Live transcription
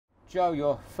Joe,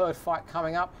 your third fight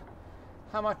coming up.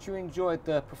 How much you enjoyed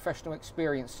the professional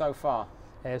experience so far?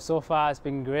 So far it's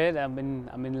been great. I've been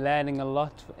learning a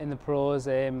lot in the pros.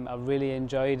 I've really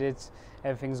enjoyed it.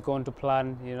 Everything's going to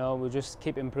plan. You know, we just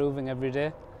keep improving every day.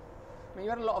 I mean, you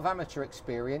had a lot of amateur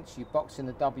experience. You boxed in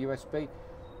the WSB.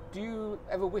 Do you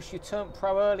ever wish you turned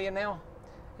pro earlier now?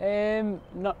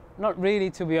 Not really,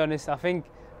 to be honest. I think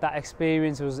that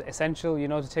experience was essential, you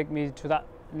know, to take me to that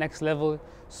next level.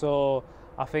 So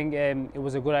I think it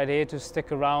was a good idea to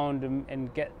stick around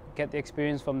and get the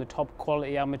experience from the top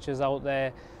quality amateurs out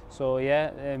there. So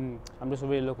yeah, I'm just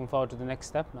really looking forward to the next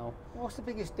step now. What's the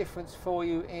biggest difference for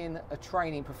you in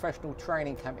a professional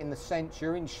training camp, in the sense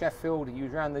you're in Sheffield, you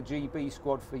ran the GB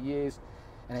squad for years,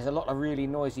 and there's a lot of really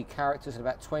noisy characters, and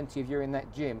about 20 of you in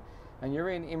that gym, and you're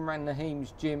in Imran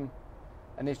Naheem's gym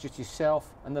and there's just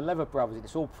yourself and the Leather Brothers.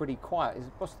 It's all pretty quiet.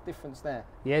 What's the difference there?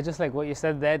 Yeah, just like what you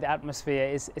said there, the atmosphere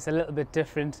is a little bit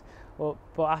different.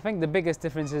 But I think the biggest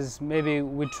difference is maybe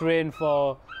we train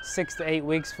for 6 to 8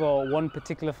 weeks for one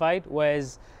particular fight,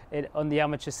 whereas on the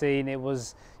amateur scene it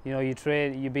was, you know, you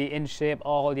train, you be in shape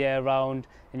all year round,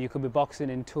 and you could be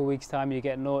boxing in 2 weeks time, you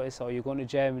get noticed, or you're going to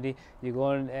Germany, you're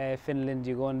going Finland,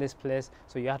 you're going this place,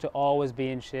 so you have to always be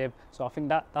in shape. So I think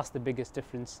that's the biggest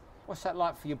difference. What's that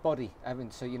like for your body, having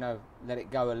to, you know, let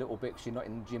it go a little bit because you're not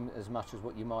in the gym as much as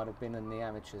what you might have been in the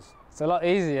amateurs? It's a lot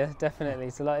easier, definitely.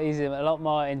 It's a lot easier, a lot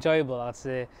more enjoyable, I'd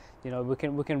say. You know, we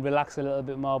can relax a little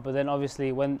bit more, but then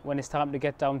obviously when it's time to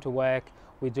get down to work,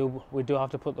 we do have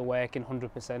to put the work in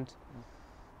 100%.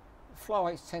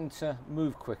 Flyweights tend to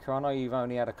move quicker. I know you've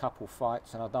only had a couple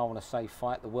fights, and I don't want to say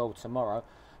fight the world tomorrow,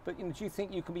 but you know, do you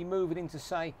think you can be moving into,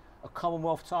 say, a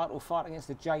Commonwealth title fight against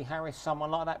a Jay Harris,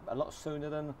 someone like that, a lot sooner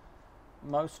than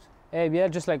most? Yeah,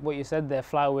 just like what you said there,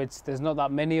 flyweights, there's not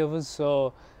that many of us,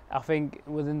 so I think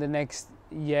within the next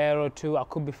year or two I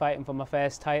could be fighting for my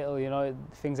first title. You know,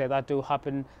 things like that do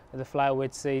happen at the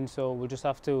flyweight scene, so we just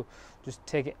have to just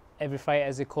take every fight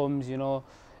as it comes, you know,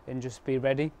 and just be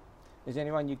ready. Is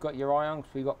anyone you've got your eye on?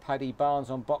 We've got Paddy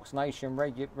Barnes on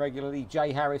BoxNation regularly,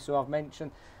 Jay Harris, who I've mentioned.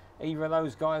 Either of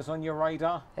those guys on your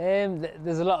radar?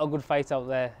 There's a lot of good fights out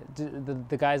there.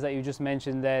 The guys that you just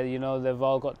mentioned there, you know, they've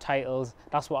all got titles.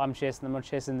 That's what I'm chasing. I'm not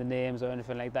chasing the names or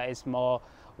anything like that. It's more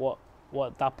what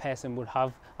that person would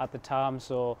have at the time.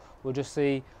 So we'll just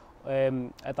see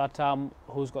at that time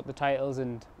who's got the titles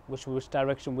and which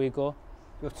direction we go.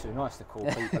 You're too nice to call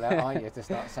people out, aren't you? To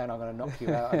start saying I'm going to knock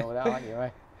you out and all that, aren't you,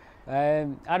 eh?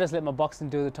 I just let my boxing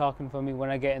do the talking for me. When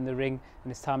I get in the ring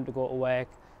and it's time to go to work,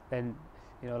 then,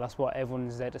 you know, that's what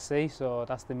everyone's there to see, so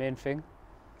that's the main thing.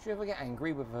 Do you ever get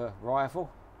angry with a rival?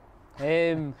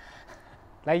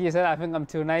 Like you said, I think I'm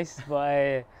too nice,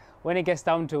 but when it gets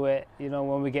down to it, you know,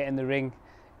 when we get in the ring,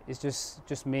 it's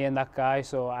just me and that guy,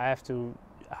 so I have to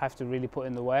really put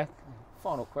in the work.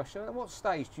 Final question, at what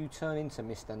stage do you turn into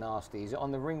Mr. Nasty? Is it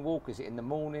on the ring walk, is it in the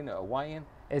morning, at a weigh-in?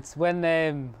 It's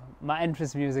when my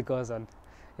entrance music goes on.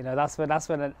 You know, that's when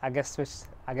I get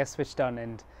switched on,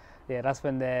 and yeah, that's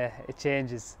when it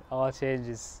changes, all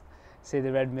changes. See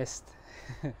the red mist.